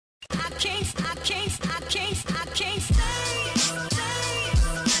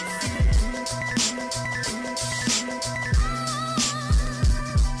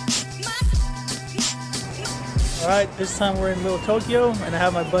Alright, this time we're in Little Tokyo and I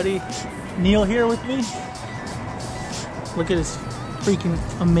have my buddy Neil here with me. Look at this freaking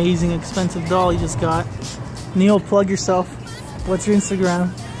amazing expensive doll he just got. Neil, plug yourself. What's your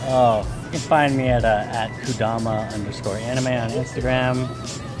Instagram? Oh, you can find me at @Kudama_anime on Instagram.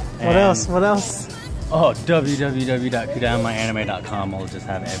 What else? What else? Oh, www.kudamaanime.com will just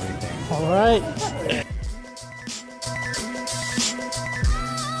have everything. Alright.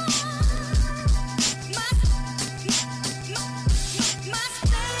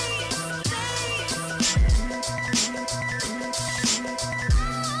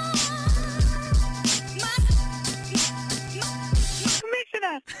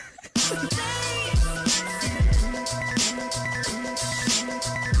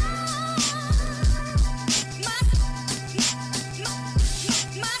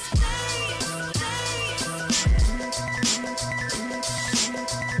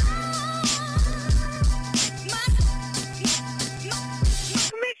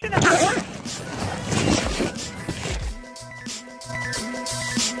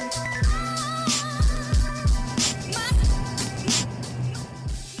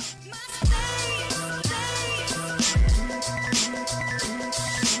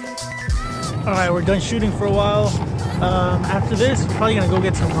 Alright, we're done shooting for a while. After this, we're probably gonna go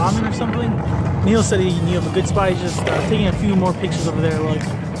get some ramen or something. Neil said he knew of a good spot. He's just taking a few more pictures over there. Look.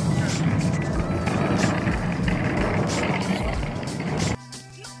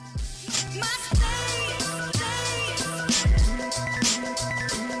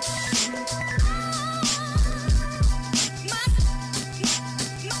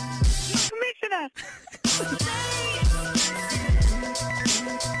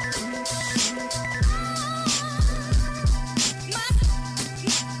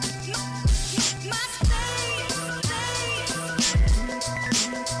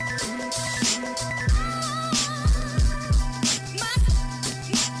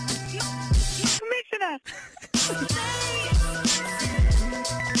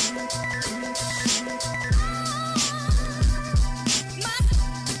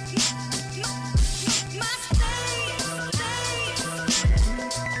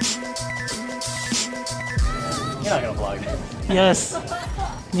 You're not gonna vlog. Yes.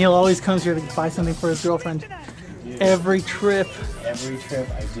 Neil always comes here to buy something for his girlfriend. Dude. Every trip. Every trip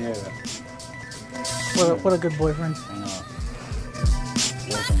I do. What a good boyfriend. I know.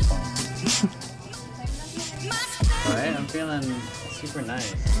 Boyfriend fun. Alright, I'm feeling super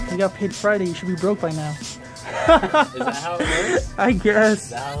nice. You got paid Friday, you should be broke by now. Is that how it works? I guess. Is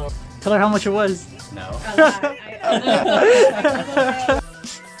that how it... Tell her how much it was. No.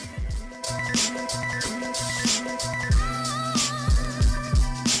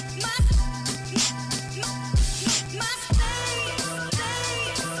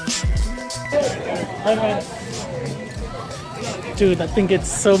 Dude, that thing gets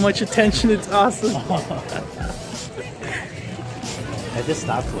so much attention, it's awesome. I just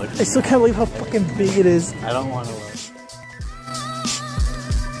stopped looking. I still can't believe how fucking big it is. I don't want to look.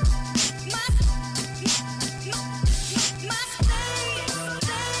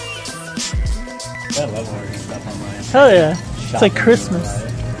 I love ordering stuff online. Hell yeah. It's like Christmas.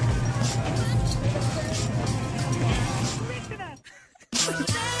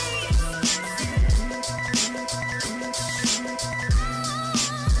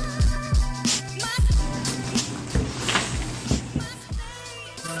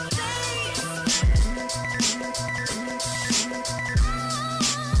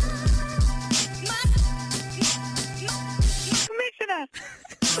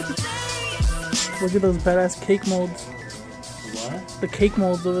 Look at those badass cake molds. What? The cake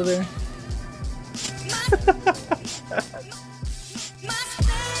molds over there.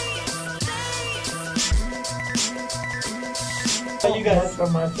 You guys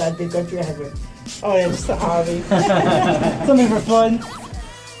from outside the country have it. Oh yeah, just a hobby. Something for fun.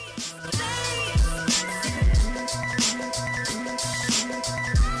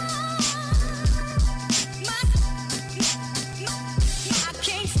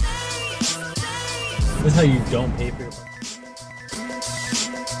 This is how you don't pay for your...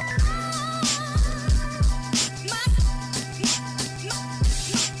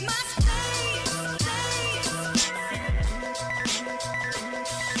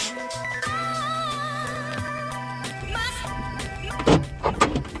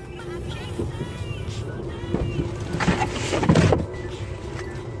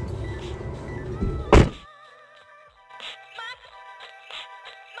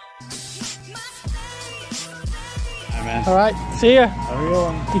 Alright, see ya. Have a good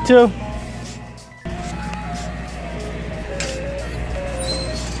one. You too.